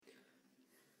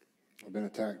I've been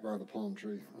attacked by the palm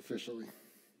tree, officially.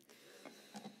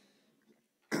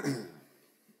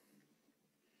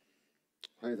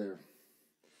 Hi there.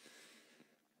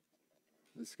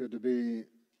 It's good to be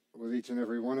with each and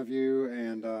every one of you,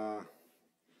 and I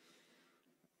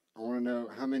want to know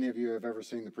how many of you have ever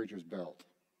seen the preacher's belt,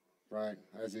 right,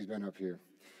 as he's been up here.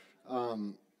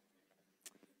 I'm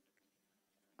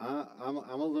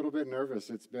a little bit nervous.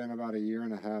 It's been about a year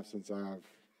and a half since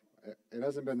it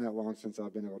hasn't been that long since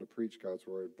I've been able to preach God's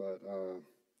word, but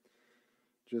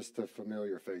just to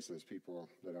familiar faces, people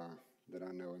that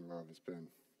I know and love, it's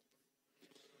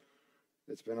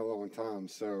been a long time.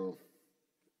 So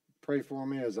pray for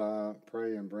me as I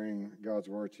pray and bring God's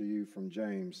word to you from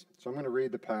James. So I'm going to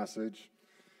read the passage,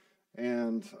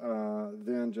 and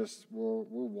then we'll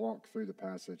walk through the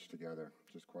passage together,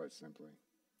 just quite simply.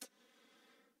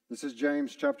 This is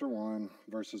James chapter 1,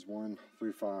 verses 1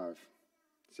 through 5.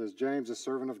 It says, James, a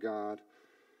servant of God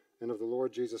and of the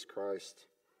Lord Jesus Christ,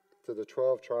 to the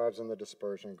 12 tribes in the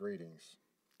dispersion, greetings.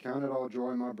 Count it all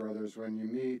joy, my brothers, when you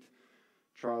meet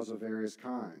trials of various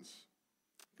kinds.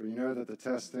 For you know that the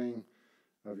testing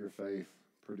of your faith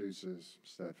produces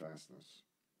steadfastness.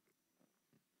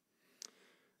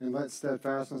 And let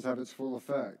steadfastness have its full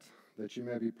effect, that you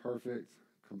may be perfect,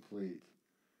 complete,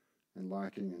 and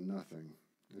lacking in nothing.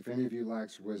 If any of you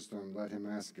lacks wisdom, let him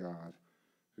ask God,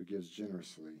 who gives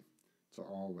generously to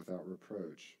all without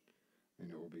reproach, and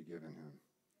it will be given him.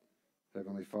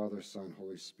 Heavenly Father, Son,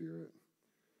 Holy Spirit,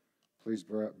 please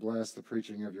bless the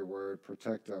preaching of your word.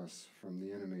 Protect us from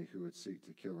the enemy who would seek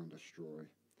to kill and destroy.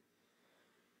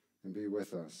 And be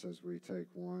with us as we take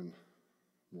one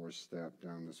more step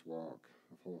down this walk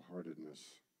of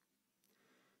wholeheartedness,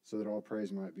 so that all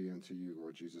praise might be unto you,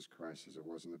 Lord Jesus Christ, as it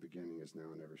was in the beginning, is now,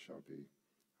 and ever shall be.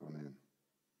 Amen.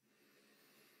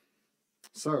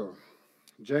 So,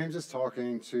 James is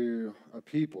talking to a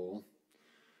people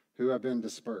who have been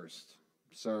dispersed.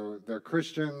 So, they're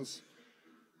Christians,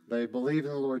 they believe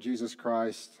in the Lord Jesus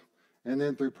Christ, and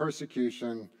then through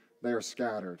persecution, they are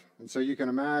scattered. And so you can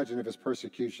imagine if it's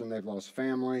persecution, they've lost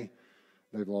family,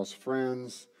 they've lost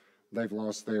friends, they've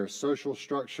lost their social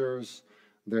structures,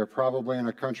 they're probably in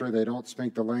a country they don't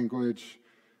speak the language.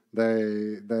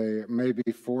 They may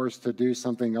be forced to do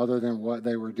something other than what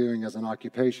they were doing as an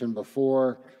occupation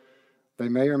before. They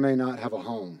may or may not have a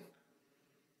home.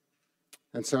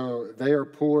 And so they are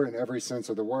poor in every sense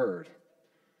of the word.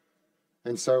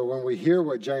 And so when we hear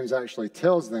what James actually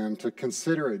tells them to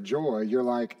consider it joy, you're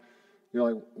like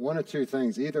one of two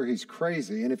things. Either he's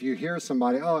crazy, and if you hear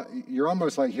somebody, you're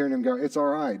almost like hearing him go, it's all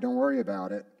right, don't worry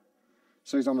about it.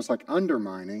 So he's almost like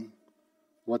undermining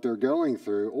what they're going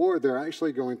through, or they're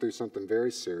actually going through something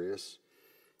very serious.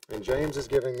 And James is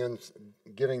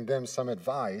giving them some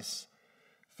advice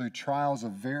through trials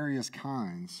of various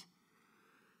kinds.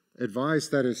 Advice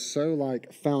that is so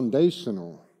like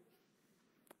foundational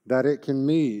that it can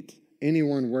meet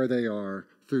anyone where they are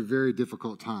through very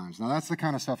difficult times. Now that's the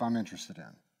kind of stuff I'm interested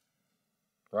in.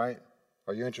 Right?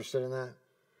 Are you interested in that?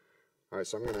 All right,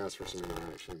 so I'm going to ask for some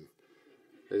interaction.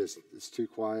 It's too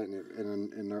quiet,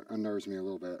 and it unnerves me a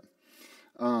little bit.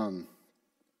 And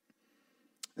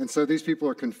so these people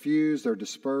are confused, they're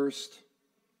dispersed.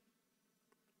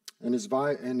 And his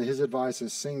advice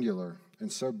is singular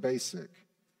and so basic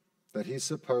that he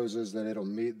supposes that it'll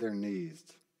meet their needs,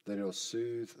 that it'll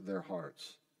soothe their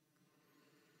hearts.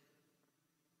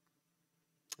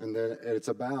 And that it's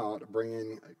about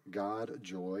bringing God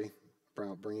joy,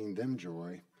 about bringing them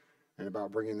joy, and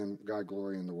about bringing them God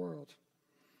glory in the world.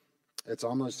 It's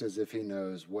almost as if he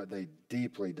knows what they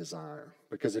deeply desire.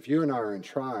 Because if you and I are in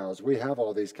trials, we have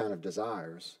all these kind of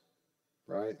desires,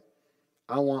 right?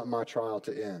 I want my trial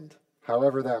to end,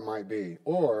 however that might be.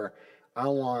 Or I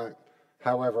want,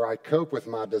 however I cope with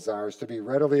my desires, to be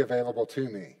readily available to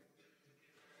me.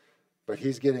 But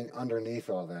he's getting underneath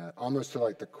all that, almost to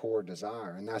like the core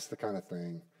desire. And that's the kind of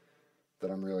thing that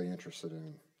I'm really interested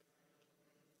in.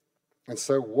 And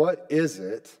so what is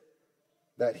it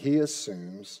that he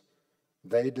assumes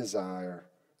they desire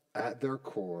at their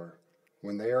core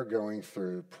when they are going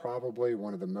through probably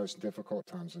one of the most difficult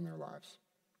times in their lives?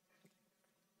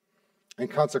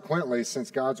 And consequently, since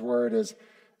God's word is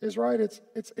right, it's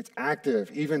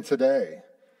active even today.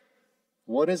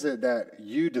 What is it that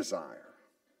you desire?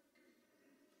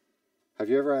 Have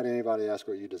you ever had anybody ask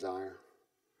what you desire?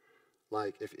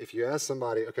 Like if you ask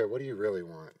somebody, okay, what do you really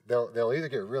want? They'll either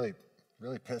get really,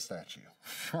 really pissed at you,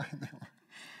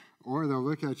 or they'll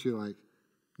look at you like,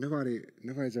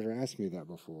 nobody's ever asked me that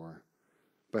before.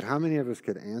 But how many of us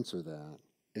could answer that,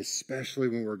 especially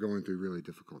when we're going through really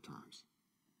difficult times?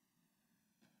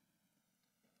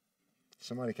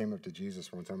 Somebody came up to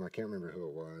Jesus one time, I can't remember who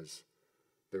it was,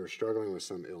 They were struggling with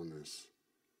some illness.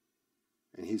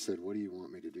 And he said, what do you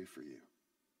want me to do for you?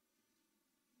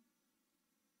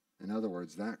 In other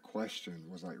words, that question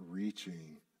was like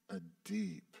reaching a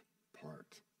deep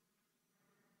part.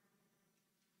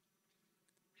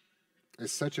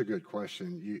 It's such a good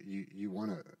question. You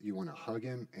want to hug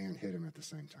him and hit him at the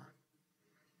same time.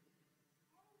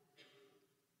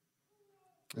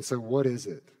 And so what is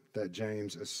it that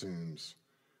James assumes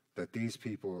that these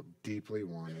people deeply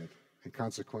wanted, and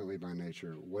consequently by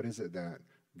nature, what is it that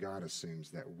God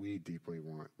assumes that we deeply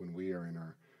want when we are in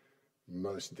our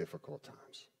most difficult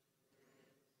times?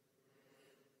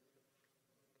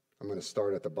 I'm going to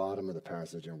start at the bottom of the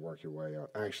passage and work your way up.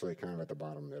 Actually, kind of at the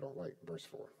bottom middle, like verse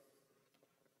 4.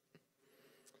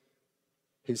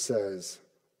 He says,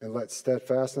 and let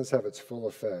steadfastness have its full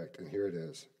effect, and here it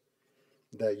is,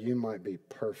 that you might be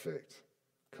perfect,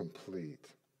 complete,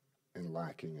 and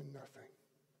lacking in nothing.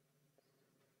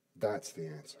 That's the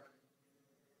answer.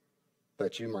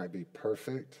 That you might be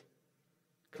perfect,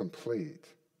 complete,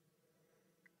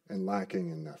 and lacking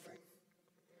in nothing.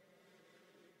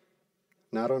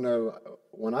 Now, I don't know,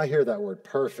 when I hear that word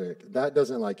perfect, that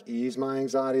doesn't like ease my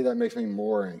anxiety, that makes me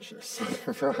more anxious,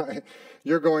 right?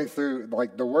 You're going through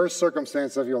like the worst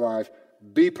circumstance of your life,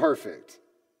 be perfect.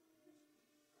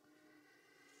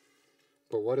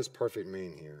 But what does perfect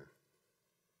mean here?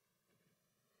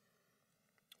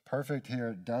 Perfect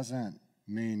here doesn't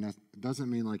mean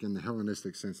like in the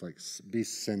Hellenistic sense, like be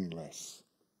sinless.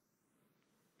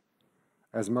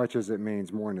 As much as it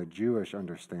means more in a Jewish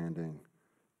understanding,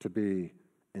 to be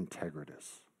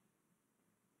integritous.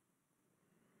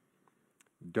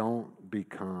 Don't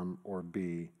become or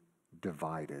be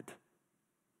divided.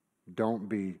 Don't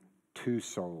be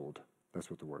two-souled. That's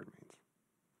what the word means.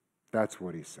 That's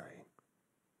what he's saying.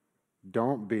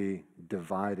 Don't be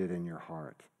divided in your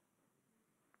heart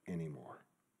anymore.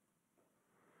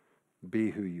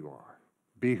 Be who you are.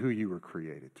 Be who you were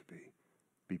created to be.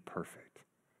 Be perfect.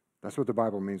 That's what the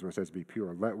Bible means when it says be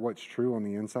pure. Let what's true on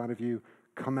the inside of you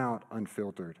come out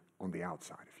unfiltered on the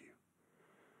outside of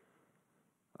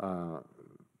you.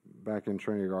 Back in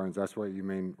Trinity Gardens, that's what you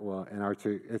mean. Well, in our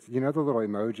two, it's, you know the little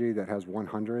emoji that has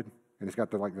 100 and it's got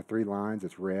the three lines.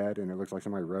 It's red and it looks like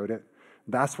somebody wrote it.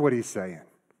 That's what he's saying.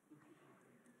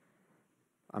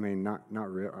 I mean, not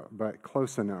real, but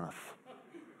close enough.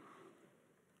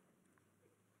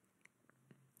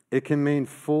 It can mean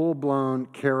full-blown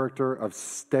character of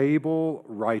stable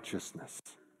righteousness.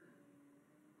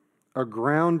 A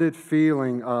grounded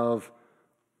feeling of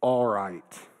all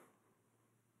right.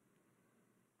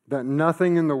 That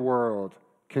nothing in the world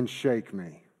can shake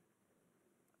me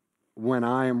when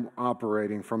I am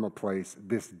operating from a place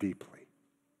this deeply.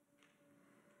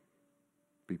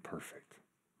 Be perfect.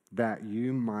 That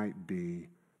you might be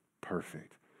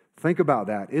perfect. Think about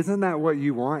that. Isn't that what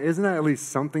you want? Isn't that at least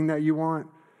something that you want?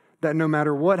 That no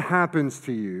matter what happens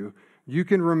to you, you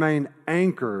can remain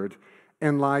anchored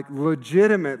and like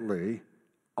legitimately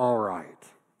all right.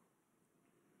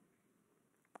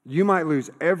 You might lose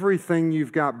everything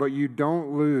you've got, but you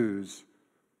don't lose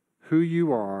who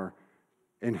you are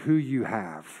and who you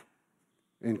have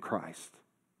in Christ.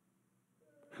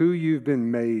 Who you've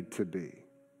been made to be.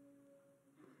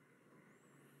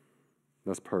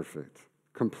 That's perfect.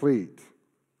 Complete.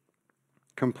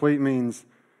 Complete means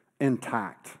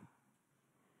intact.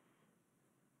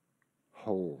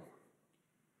 Whole.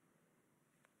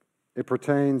 It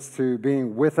pertains to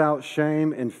being without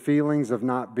shame and feelings of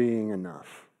not being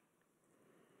enough.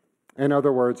 In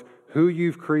other words, who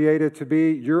you've created to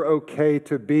be, you're okay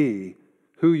to be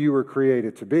who you were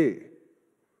created to be.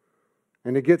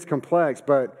 And it gets complex,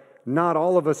 but not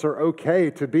all of us are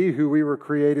okay to be who we were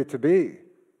created to be.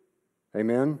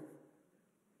 Amen?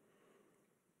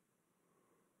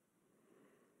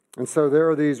 And so there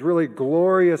are these really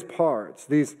glorious parts,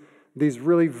 these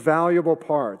really valuable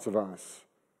parts of us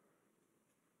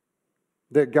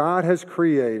that God has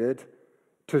created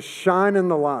to shine in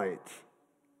the light.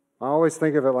 I always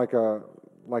think of it like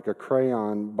a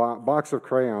crayon, box of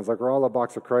crayons, like we're all a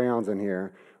box of crayons in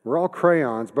here. We're all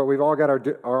crayons, but we've all got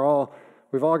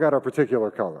our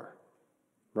particular color,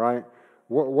 right?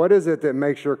 What is it that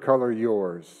makes your color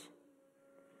yours?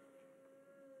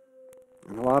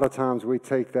 And a lot of times we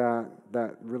take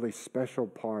that really special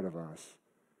part of us,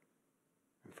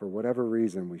 and for whatever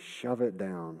reason, we shove it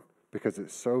down because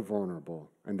it's so vulnerable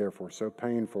and therefore so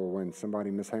painful when somebody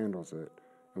mishandles it.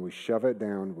 And we shove it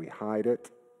down, we hide it.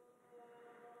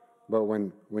 But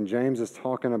when James is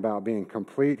talking about being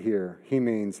complete here, he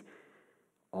means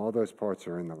all those parts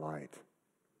are in the light.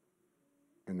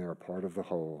 And they're a part of the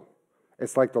whole.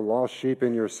 It's like the lost sheep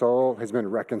in your soul has been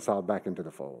reconciled back into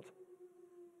the fold.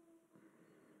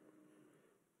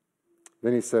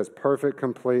 Then he says, perfect,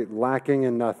 complete, lacking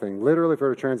in nothing. Literally, if we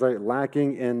were to translate,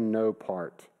 lacking in no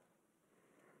part.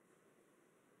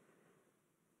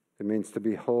 It means to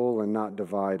be whole and not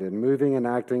divided, moving and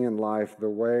acting in life in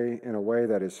a way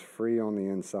that is free on the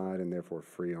inside and therefore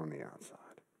free on the outside.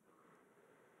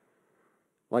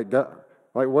 Like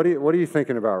what are you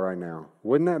thinking about right now?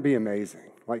 Wouldn't that be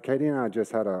amazing? Like Katie and I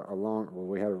just had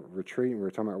we had a retreat and we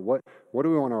were talking about what do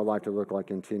we want our life to look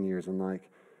like in 10 years? And like,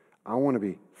 I want to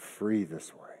be free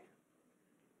this way.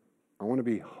 I want to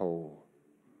be whole.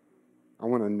 I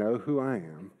want to know who I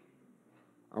am.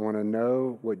 I want to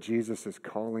know what Jesus is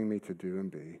calling me to do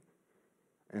and be.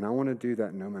 And I want to do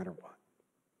that no matter what.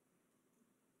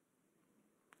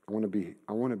 I want to be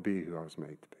who I was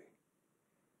made to be.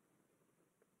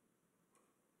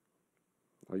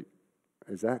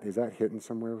 Is that hitting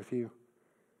somewhere with you?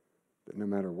 That no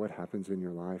matter what happens in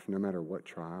your life, no matter what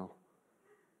trial,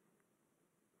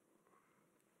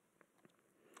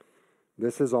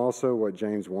 this is also what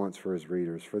James wants for his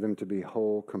readers, for them to be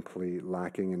whole, complete,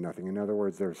 lacking in nothing. In other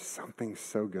words, there's something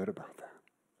so good about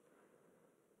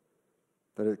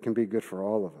that it can be good for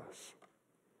all of us.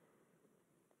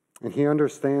 And he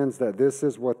understands that this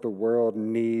is what the world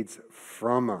needs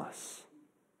from us.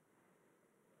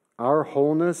 Our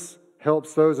wholeness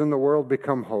helps those in the world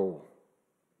become whole.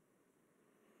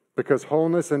 Because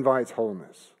wholeness invites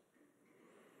wholeness.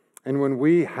 And when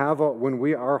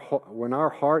our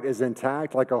heart is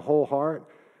intact, like a whole heart,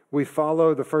 we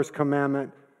follow the first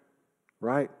commandment,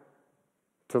 right?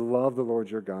 To love the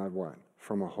Lord your God, what?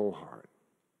 From a whole heart,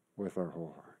 with our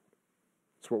whole heart.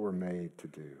 It's what we're made to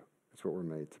do. It's what we're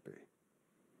made to be.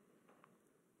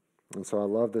 And so I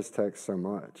love this text so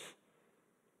much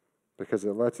because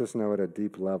it lets us know at a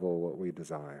deep level what we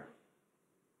desire.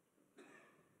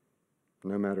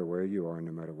 No matter where you are,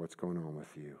 no matter what's going on with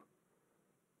you,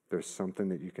 there's something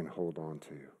that you can hold on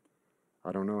to.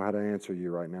 I don't know how to answer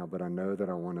you right now, but I know that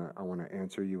I want to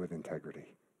answer you with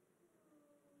integrity.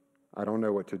 I don't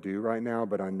know what to do right now,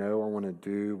 but I know I want to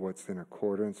do what's in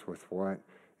accordance with what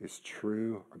is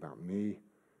true about me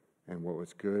and what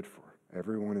was good for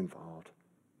everyone involved.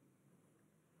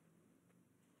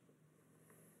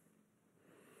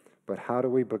 But how do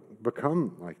we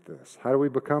become like this? How do we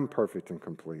become perfect and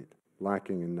complete,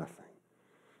 lacking in nothing?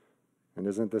 And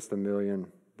isn't this the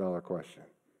 $1,000,000 question?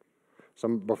 So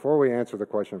before we answer the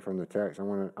question from the text, I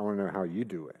want to know how you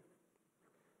do it.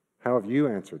 How have you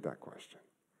answered that question?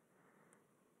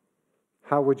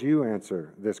 How would you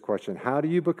answer this question? How do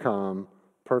you become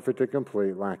perfect and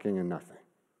complete, lacking in nothing?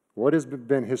 What has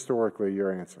been historically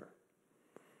your answer?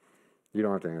 You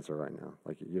don't have to answer right now.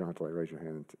 Like, you don't have to raise your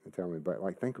hand and tell me, but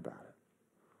think about it.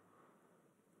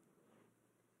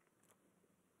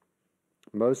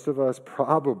 Most of us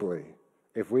probably,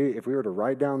 if we were to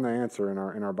write down the answer in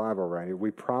our Bible, right,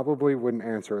 we probably wouldn't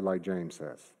answer it like James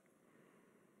says.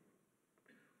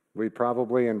 We'd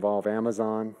probably involve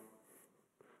Amazon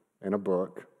and a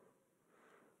book.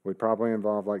 We'd probably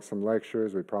involve some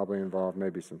lectures. We'd probably involve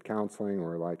maybe some counseling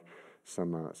or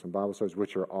some Bible studies,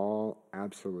 which are all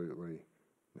absolutely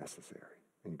necessary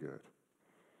and good.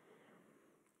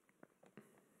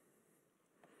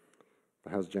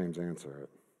 But how's James answer it?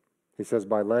 He says,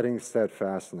 by letting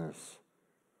steadfastness,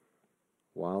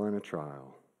 while in a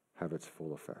trial, have its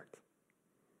full effect.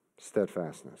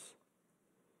 Steadfastness.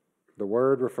 The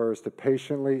word refers to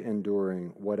patiently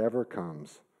enduring whatever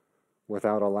comes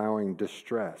without allowing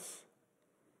distress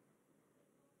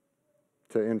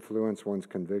to influence one's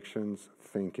convictions,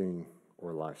 thinking,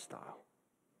 or lifestyle.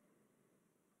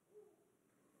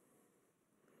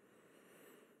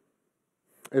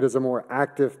 It is a more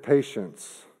active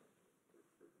patience.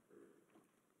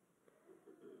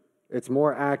 It's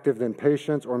more active than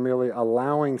patience or merely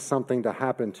allowing something to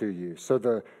happen to you. So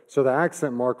the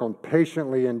accent mark on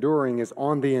patiently enduring is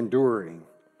on the enduring.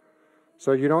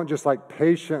 So you don't just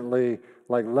patiently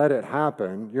let it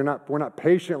happen. We're not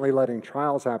patiently letting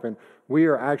trials happen. We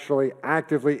are actually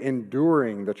actively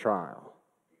enduring the trial.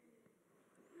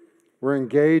 We're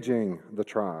engaging the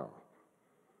trial.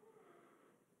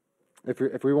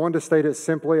 If we want to state it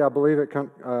simply, I believe it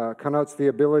connotes the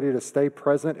ability to stay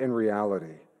present in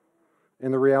reality.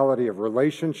 In the reality of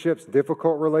relationships,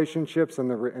 difficult relationships,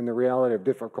 and in the reality of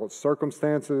difficult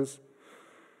circumstances,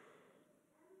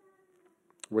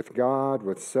 with God,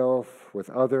 with self, with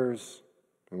others,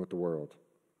 and with the world.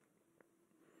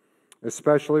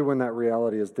 Especially when that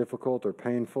reality is difficult or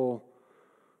painful,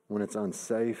 when it's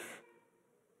unsafe,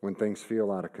 when things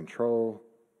feel out of control,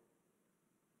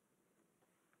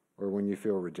 or when you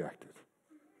feel rejected.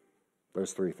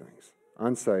 Those three things.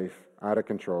 Unsafe, out of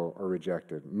control, or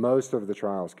rejected. Most of the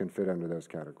trials can fit under those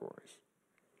categories.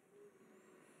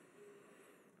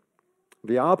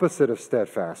 The opposite of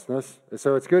steadfastness,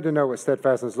 so it's good to know what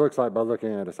steadfastness looks like by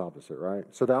looking at its opposite, right?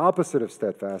 So the opposite of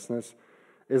steadfastness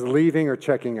is leaving or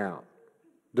checking out,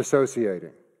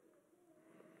 dissociating.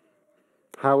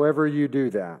 However you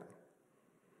do that,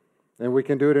 and we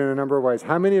can do it in a number of ways.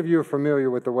 How many of you are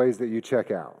familiar with the ways that you check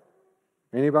out?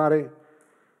 Anybody?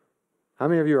 How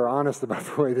many of you are honest about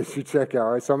the way that you check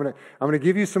out? Right? So I'm going to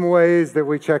give you some ways that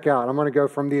we check out. I'm going to go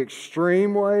from the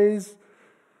extreme ways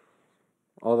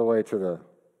all the way to the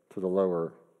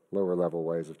lower level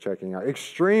ways of checking out.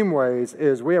 Extreme ways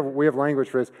is we have language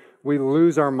for this. We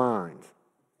lose our mind.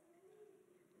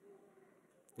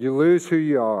 You lose who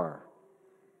you are.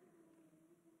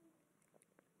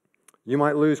 You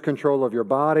might lose control of your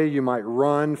body. You might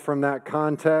run from that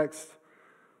context.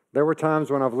 There were times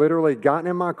when I've literally gotten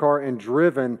in my car and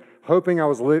driven, hoping I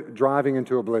was driving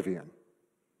into oblivion.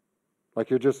 Like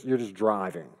you're just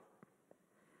driving.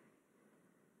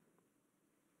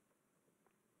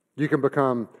 You can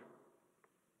become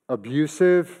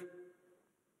abusive.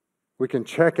 We can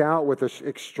check out with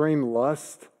extreme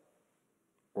lust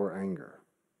or anger.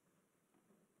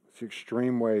 It's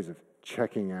extreme ways of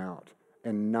checking out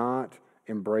and not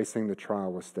embracing the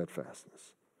trial with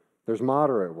steadfastness. There's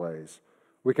moderate ways.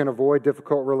 We can avoid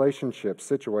difficult relationships,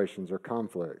 situations, or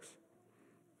conflicts.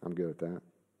 I'm good at that.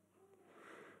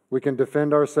 We can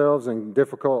defend ourselves in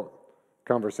difficult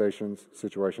conversations,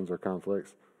 situations, or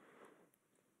conflicts.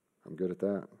 I'm good at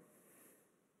that.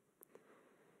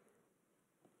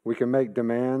 We can make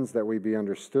demands that we be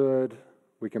understood.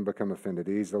 We can become offended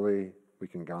easily. We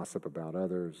can gossip about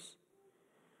others.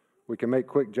 We can make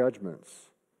quick judgments.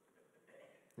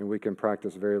 And we can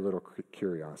practice very little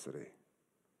curiosity.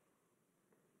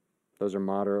 Those are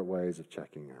moderate ways of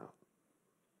checking out.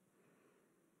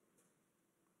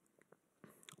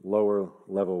 Lower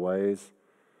level ways,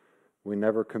 we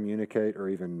never communicate or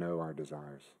even know our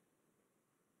desires.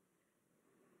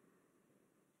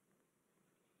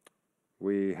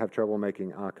 We have trouble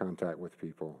making eye contact with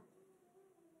people.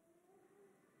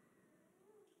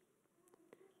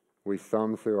 We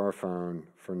thumb through our phone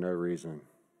for no reason.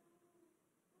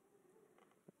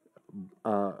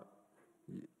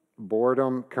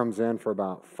 Boredom comes in for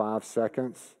about 5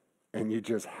 seconds, and you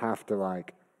just have to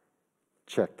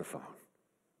check the phone.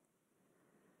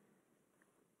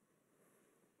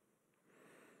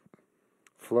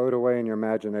 Float away in your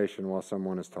imagination while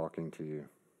someone is talking to you.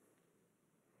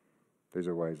 These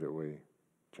are ways that we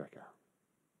check out.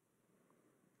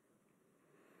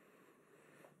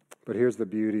 But here's the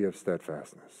beauty of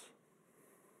steadfastness.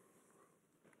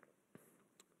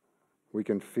 We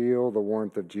can feel the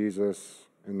warmth of Jesus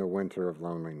in the winter of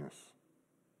loneliness.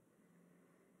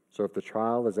 So if the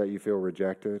trial is that you feel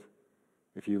rejected,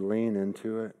 if you lean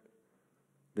into it,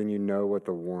 then you know what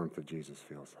the warmth of Jesus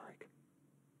feels like.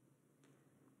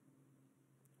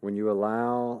 When you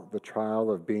allow the trial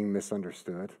of being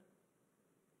misunderstood,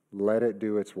 let it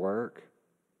do its work,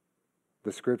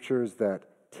 the scriptures that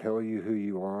tell you who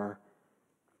you are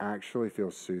actually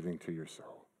feel soothing to your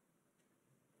soul.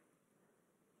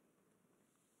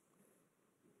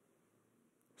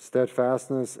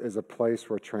 Steadfastness is a place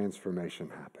where transformation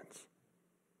happens.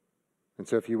 And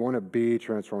so if you want to be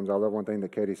transformed, I love one thing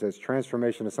that Katie says,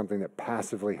 transformation is something that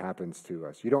passively happens to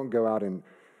us. You don't go out and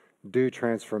do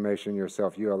transformation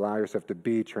yourself. You allow yourself to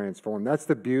be transformed. That's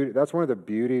the beauty. That's one of the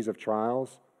beauties of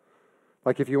trials.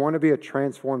 Like if you want to be a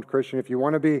transformed Christian, if you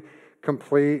want to be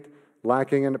complete,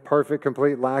 lacking in perfect,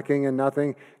 complete, lacking in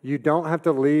nothing, you don't have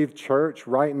to leave church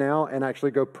right now and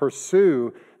actually go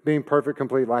pursue being perfect,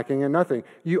 complete, lacking in nothing.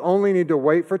 You only need to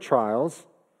wait for trials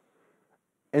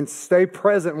and stay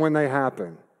present when they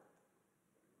happen.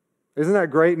 Isn't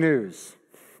that great news?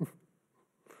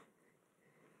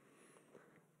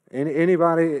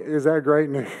 Anybody, is that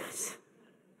great news?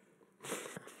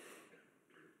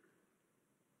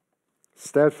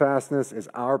 Steadfastness is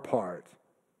our part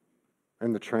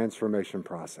in the transformation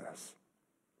process.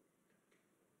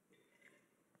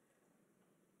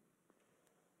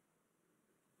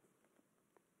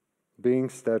 Being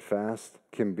steadfast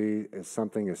can be as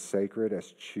something as sacred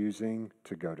as choosing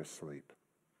to go to sleep.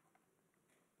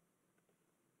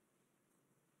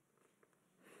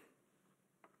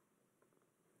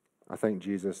 I think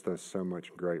Jesus does so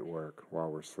much great work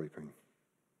while we're sleeping.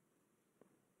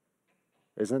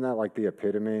 Isn't that like the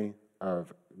epitome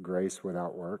of grace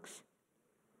without works?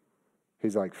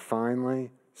 He's like,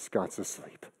 finally, Scott's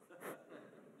asleep.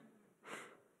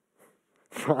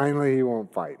 Finally, he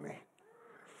won't fight me.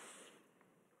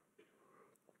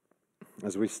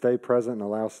 As we stay present and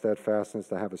allow steadfastness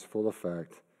to have its full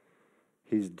effect,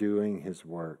 he's doing his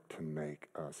work to make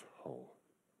us whole.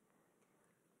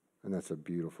 And that's a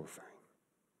beautiful thing.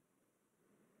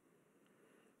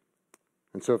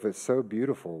 And so if it's so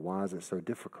beautiful, why is it so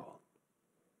difficult?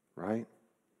 Right?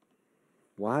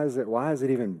 Why is it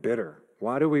even bitter?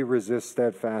 Why do we resist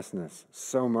steadfastness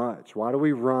so much? Why do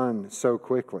we run so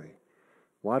quickly?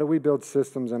 Why do we build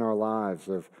systems in our lives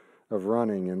of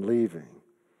running and leaving?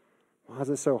 Why is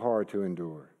it so hard to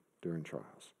endure during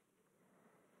trials?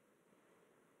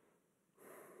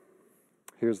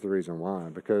 Here's the reason why.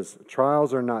 Because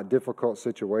trials are not difficult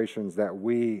situations that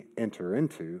we enter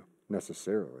into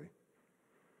necessarily.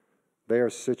 They are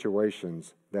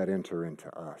situations that enter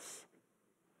into us.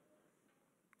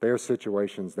 They are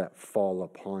situations that fall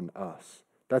upon us.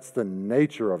 That's the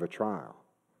nature of a trial.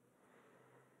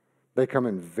 They come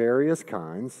in various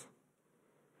kinds.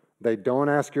 They don't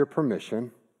ask your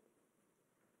permission.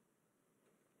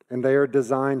 And they are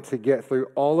designed to get through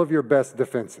all of your best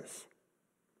defenses.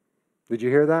 Did you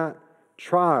hear that?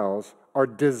 Trials are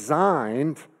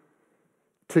designed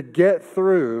to get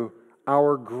through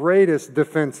our greatest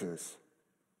defenses,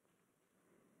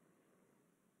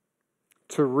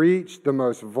 to reach the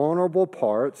most vulnerable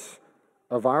parts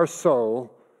of our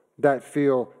soul that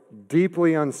feel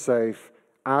deeply unsafe,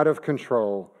 out of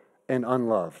control, and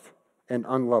unloved and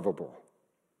unlovable.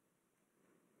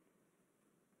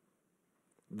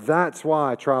 That's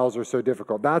why trials are so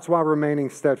difficult. That's why remaining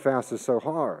steadfast is so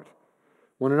hard.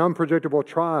 When an unpredictable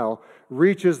trial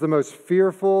reaches the most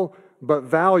fearful but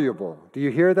valuable. Do you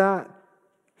hear that?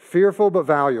 Fearful but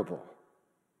valuable.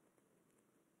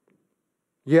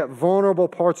 Yet vulnerable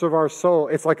parts of our soul,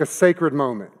 it's like a sacred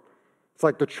moment. It's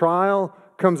like the trial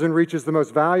comes and reaches the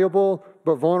most valuable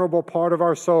but vulnerable part of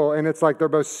our soul, and it's like they're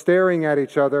both staring at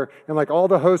each other, and like all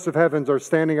the hosts of heavens are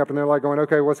standing up and they're like going,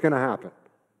 okay, what's going to happen?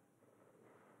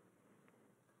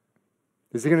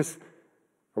 Is he going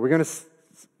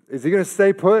to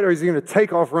stay put, or is he going to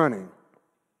take off running?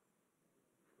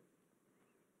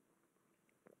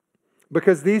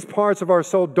 Because these parts of our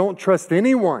soul don't trust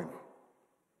anyone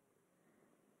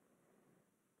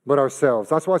but ourselves.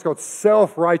 That's why it's called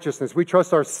self-righteousness. We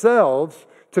trust ourselves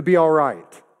to be all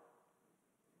right.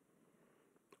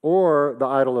 Or the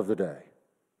idol of the day.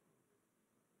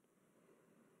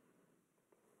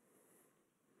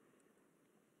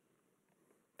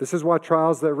 This is why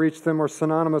trials that reach them are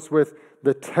synonymous with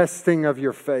the testing of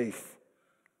your faith.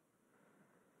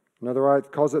 Another writer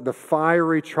calls it the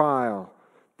fiery trial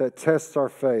that tests our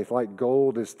faith, like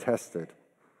gold is tested.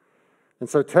 And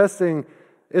so testing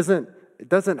it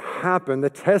doesn't happen.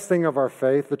 The testing of our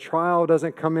faith, the trial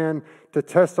doesn't come in to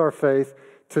test our faith,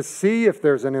 to see if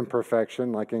there's an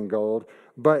imperfection, like in gold.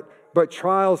 But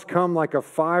trials come like a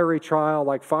fiery trial,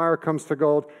 like fire comes to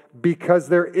gold, because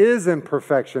there is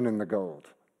imperfection in the gold.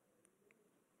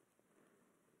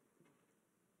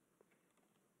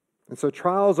 And so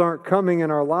trials aren't coming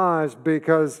in our lives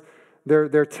because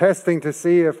they're testing to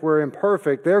see if we're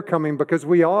imperfect. They're coming because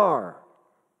we are.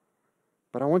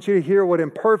 But I want you to hear what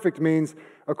imperfect means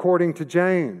according to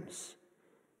James.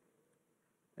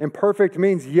 Imperfect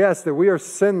means, yes, that we are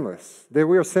sinless, that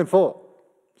we are sinful.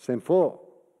 Sinful.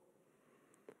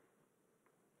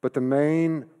 But the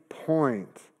main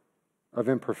point of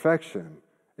imperfection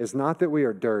is not that we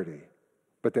are dirty,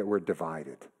 but that we're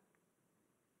divided.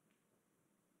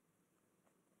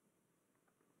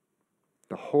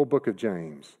 The whole book of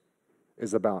James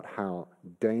is about how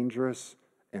dangerous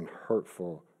and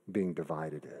hurtful being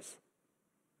divided is.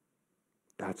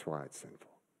 That's why it's sinful.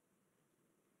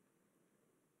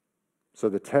 So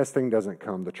the testing doesn't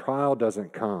come, the trial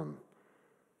doesn't come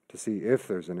to see if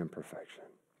there's an imperfection,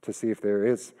 to see if there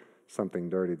is something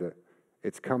dirty. That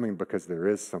it's coming because there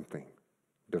is something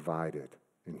divided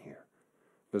in here.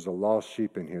 There's a lost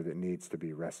sheep in here that needs to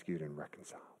be rescued and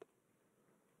reconciled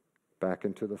back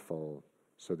into the fold,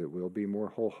 so that we'll be more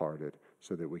wholehearted,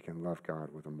 so that we can love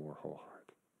God with a more whole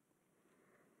heart.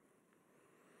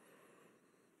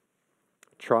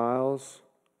 Trials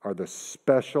are the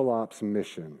special ops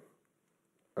mission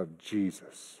of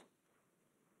Jesus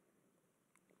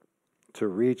to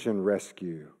reach and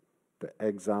rescue the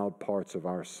exiled parts of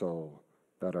our soul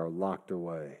that are locked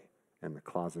away in the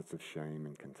closets of shame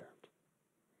and contempt.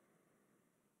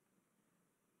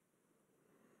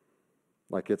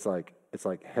 It's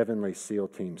like Heavenly SEAL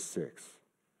Team 6.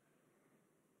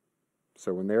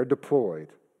 So when they're deployed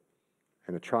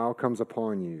and a trial comes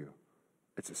upon you,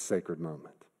 it's a sacred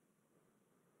moment.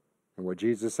 And what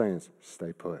Jesus is saying is,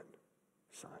 stay put,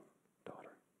 son,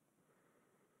 daughter.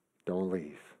 Don't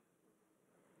leave.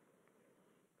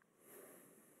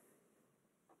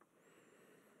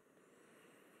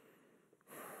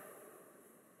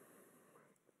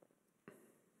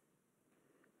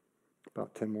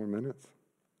 About 10 more minutes?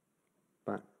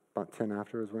 About 10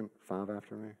 after is when? 5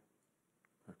 after me?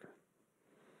 Okay.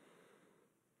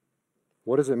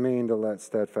 What does it mean to let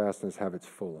steadfastness have its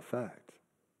full effect?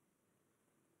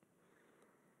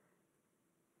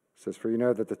 It says, for you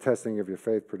know that the testing of your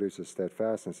faith produces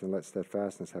steadfastness, and let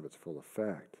steadfastness have its full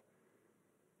effect.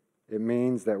 It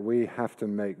means that we have to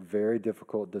make very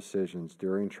difficult decisions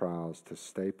during trials to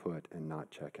stay put and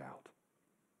not check out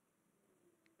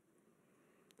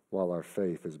while our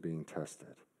faith is being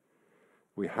tested.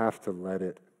 We have to let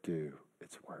it do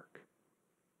its work.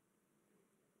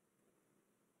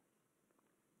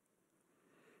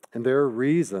 And there are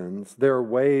reasons, there are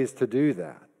ways to do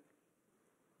that.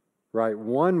 Right?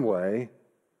 One way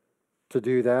to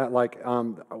do that, like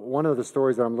one of the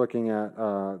stories that I'm looking at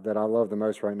that I love the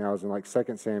most right now is in like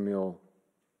 2 Samuel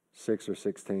 6 or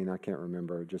 16. I can't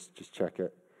remember. Just check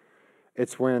it.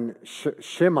 It's when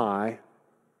Shimei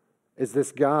is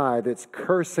this guy that's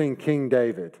cursing King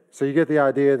David. So you get the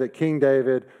idea that King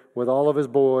David, with all of his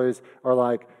boys, are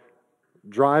like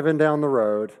driving down the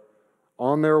road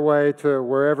on their way to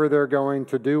wherever they're going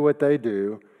to do what they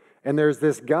do. And there's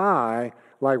this guy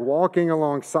like walking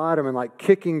alongside him and like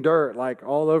kicking dirt like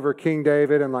all over King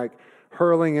David and like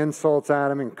hurling insults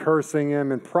at him and cursing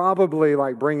him and probably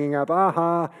like bringing up,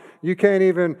 you can't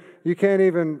even,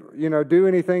 do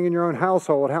anything in your own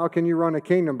household. How can you run a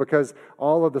kingdom? Because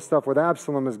all of the stuff with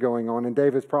Absalom is going on, and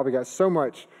David's probably got so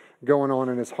much going on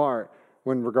in his heart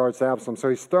when regards to Absalom. So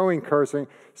he's throwing cursing.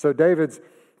 So David's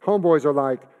homeboys are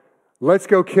like, let's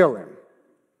go kill him.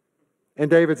 And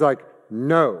David's like,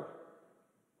 no.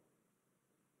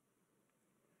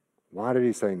 Why did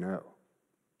he say no?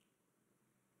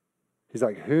 He's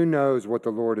like, who knows what the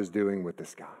Lord is doing with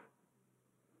this guy?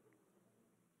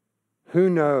 Who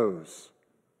knows?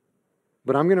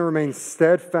 But I'm going to remain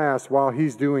steadfast while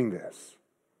he's doing this.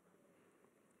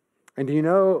 And do you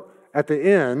know, at the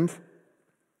end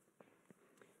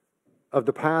of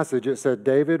the passage, it said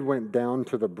David went down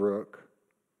to the brook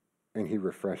and he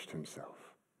refreshed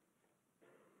himself.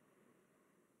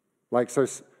 Like, so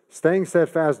staying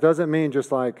steadfast doesn't mean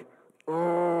just like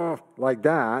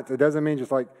that. It doesn't mean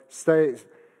just like stay.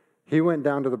 He went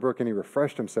down to the brook and he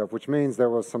refreshed himself, which means there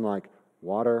was some like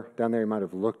water down there. He might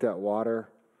have looked at water.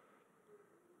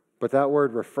 But that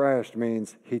word refreshed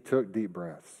means he took deep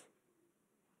breaths.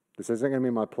 This isn't going to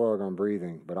be my plug on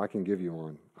breathing, but I can give you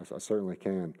one. I certainly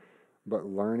can. But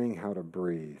learning how to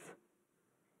breathe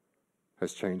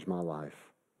has changed my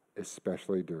life,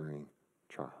 especially during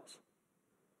trials.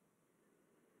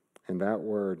 And that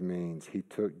word means he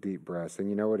took deep breaths. And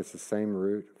you know what? It's the same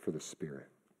root for the Spirit.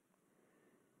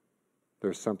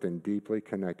 There's something deeply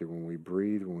connected when we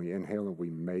breathe, when we inhale, and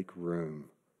we make room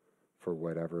for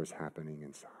whatever is happening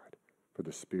inside, for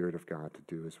the Spirit of God to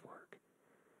do his work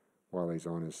while he's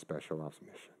on his special ops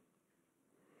mission.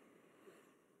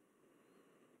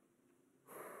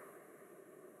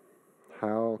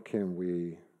 How can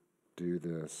we do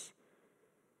this,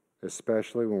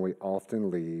 especially when we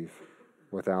often leave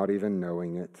without even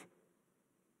knowing it?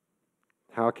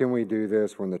 How can we do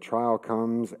this when the trial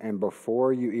comes and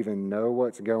before you even know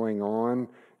what's going on,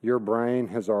 your brain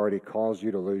has already caused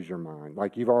you to lose your mind?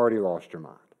 Like you've already lost your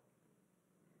mind.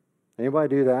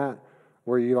 Anybody do that?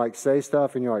 Where you like say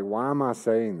stuff and you're like, why am I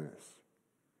saying this?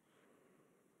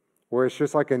 Where it's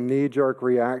just like a knee-jerk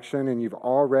reaction and you've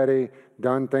already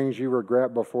done things you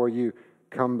regret before you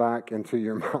come back into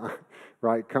your mind,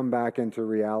 right? Come back into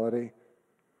reality.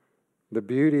 The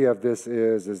beauty of this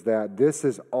is that this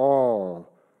is all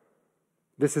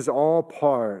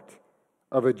part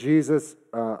of a Jesus,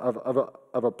 of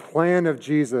a plan of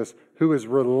Jesus who is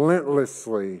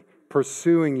relentlessly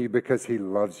pursuing you because he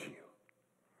loves you.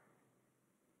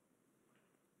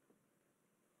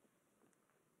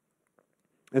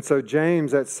 And so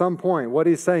James, at some point, what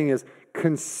he's saying is,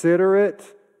 consider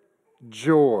it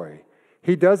joy.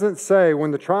 He doesn't say,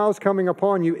 when the trial's coming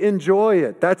upon you, enjoy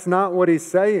it. That's not what he's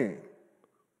saying.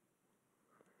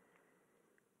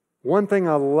 One thing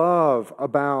I love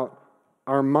about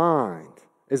our mind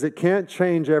is it can't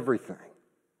change everything.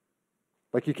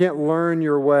 Like you can't learn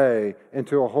your way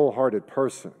into a wholehearted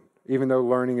person, even though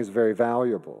learning is very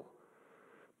valuable.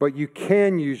 But you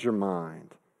can use your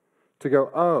mind to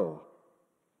go, oh,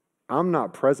 I'm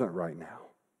not present right now.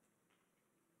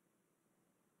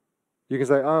 You can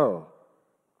say, oh,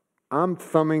 I'm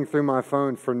thumbing through my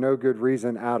phone for no good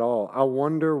reason at all. I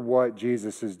wonder what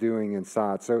Jesus is doing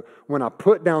inside. So when I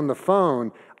put down the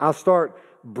phone, I start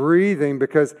breathing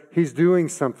because he's doing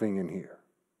something in here.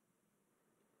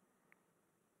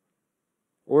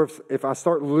 Or if I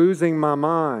start losing my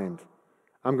mind,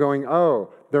 I'm going,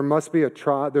 oh, there must be a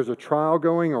trial. There's a trial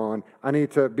going on. I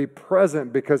need to be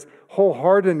present because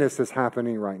wholeheartedness is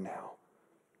happening right now.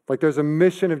 Like there's a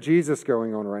mission of Jesus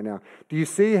going on right now. Do you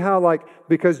see how, like,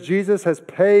 because Jesus has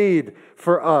paid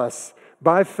for us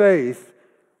by faith,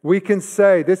 we can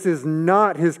say this is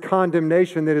not his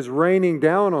condemnation that is raining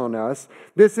down on us.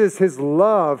 This is his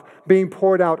love being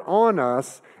poured out on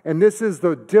us. And this is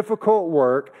the difficult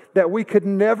work that we could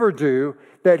never do,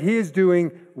 that he is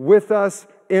doing with us,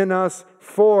 in us,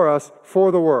 for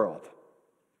the world.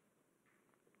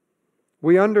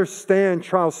 We understand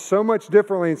trials so much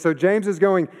differently. And so James is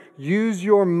going, use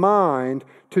your mind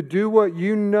to do what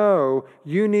you know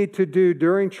you need to do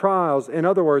during trials. In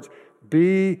other words,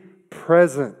 be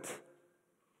present.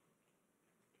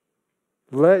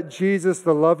 Let Jesus,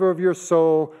 the lover of your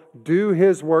soul, do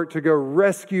his work to go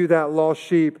rescue that lost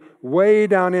sheep way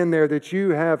down in there that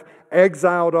you have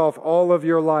exiled off all of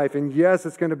your life. And yes,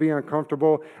 it's going to be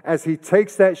uncomfortable as he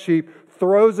takes that sheep,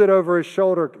 throws it over his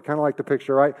shoulder, kind of like the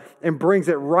picture, right? And brings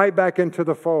it right back into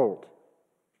the fold.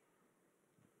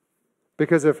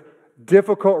 Because if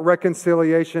difficult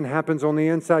reconciliation happens on the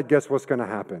inside, guess what's going to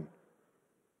happen?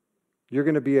 You're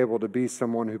going to be able to be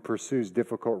someone who pursues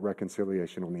difficult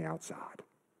reconciliation on the outside.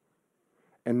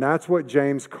 And that's what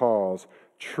James calls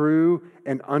true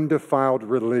and undefiled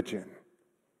religion.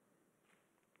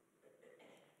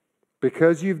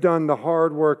 Because you've done the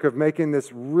hard work of making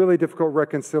this really difficult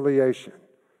reconciliation,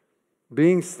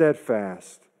 being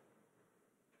steadfast,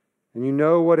 and you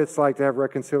know what it's like to have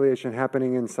reconciliation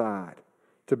happening inside,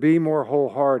 to be more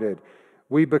wholehearted,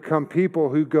 we become people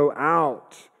who go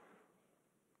out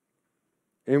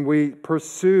and we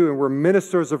pursue and we're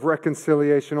ministers of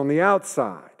reconciliation on the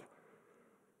outside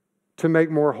to make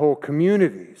more whole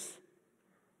communities.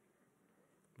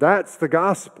 That's the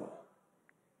gospel.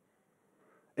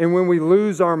 And when we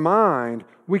lose our mind,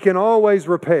 we can always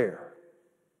repair.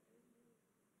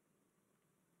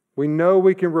 We know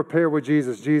we can repair with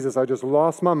Jesus. Jesus, I just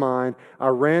lost my mind. I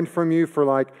ran from you for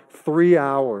like 3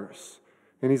 hours.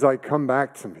 And he's like, come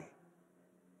back to me.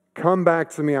 Come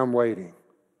back to me, I'm waiting.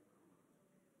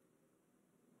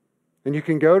 And you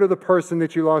can go to the person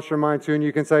that you lost your mind to and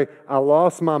you can say, I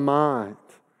lost my mind.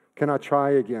 Can I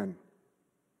try again?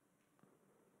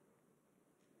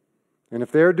 And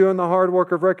if they're doing the hard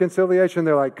work of reconciliation,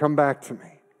 they're like, come back to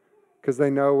me. Because they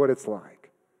know what it's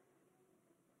like.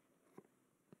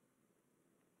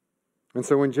 And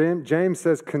so when James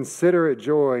says, consider it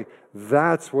joy,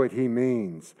 that's what he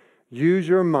means. Use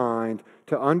your mind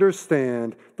to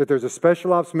understand that there's a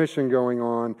special ops mission going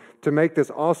on to make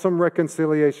this awesome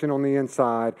reconciliation on the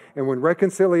inside. And when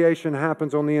reconciliation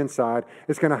happens on the inside,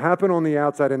 it's going to happen on the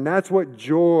outside. And that's what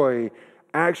joy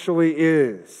actually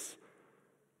is.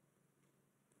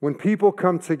 When people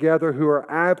come together who are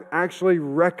actually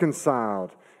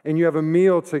reconciled, and you have a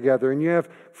meal together, and you have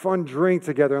fun drink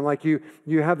together, and like you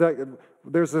have that,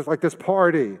 there's this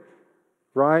party,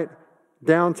 right?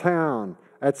 Downtown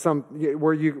at some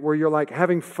where you're like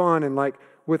having fun and like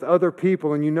with other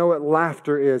people, and you know what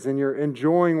laughter is, and you're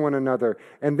enjoying one another.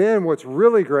 And then what's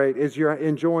really great is you're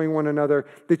enjoying one another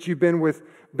that you've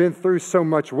been through so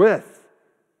much with.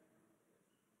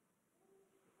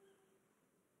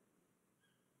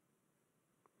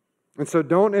 And so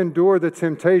don't endure the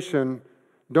temptation.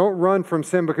 Don't run from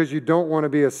sin because you don't want to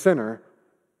be a sinner,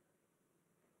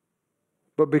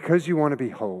 but because you want to be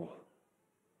whole.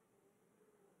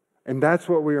 And that's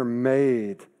what we are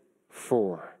made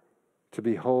for. To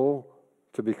be whole,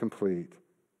 to be complete,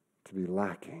 to be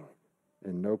lacking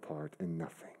in no part, in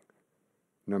nothing,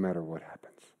 no matter what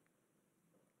happens.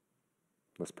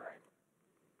 Let's pray.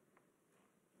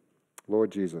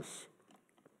 Lord Jesus,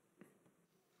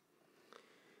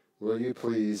 will you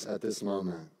please, at this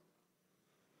moment,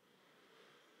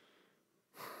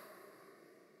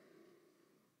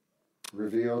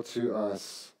 reveal to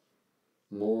us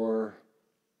more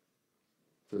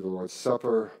through the Lord's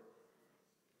Supper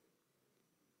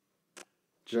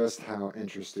just how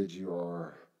interested you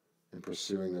are in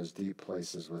pursuing those deep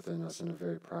places within us in a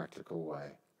very practical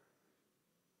way.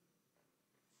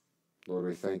 Lord,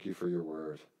 we thank you for your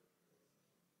word.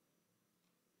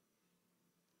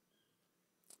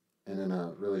 And in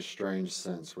a really strange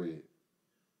sense, I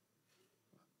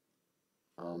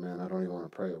don't even want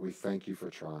to pray it. We thank you for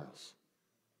trials.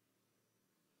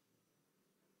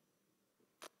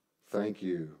 Thank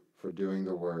you for doing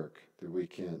the work that we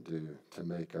can't do to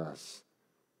make us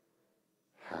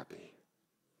happy,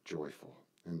 joyful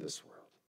in this world.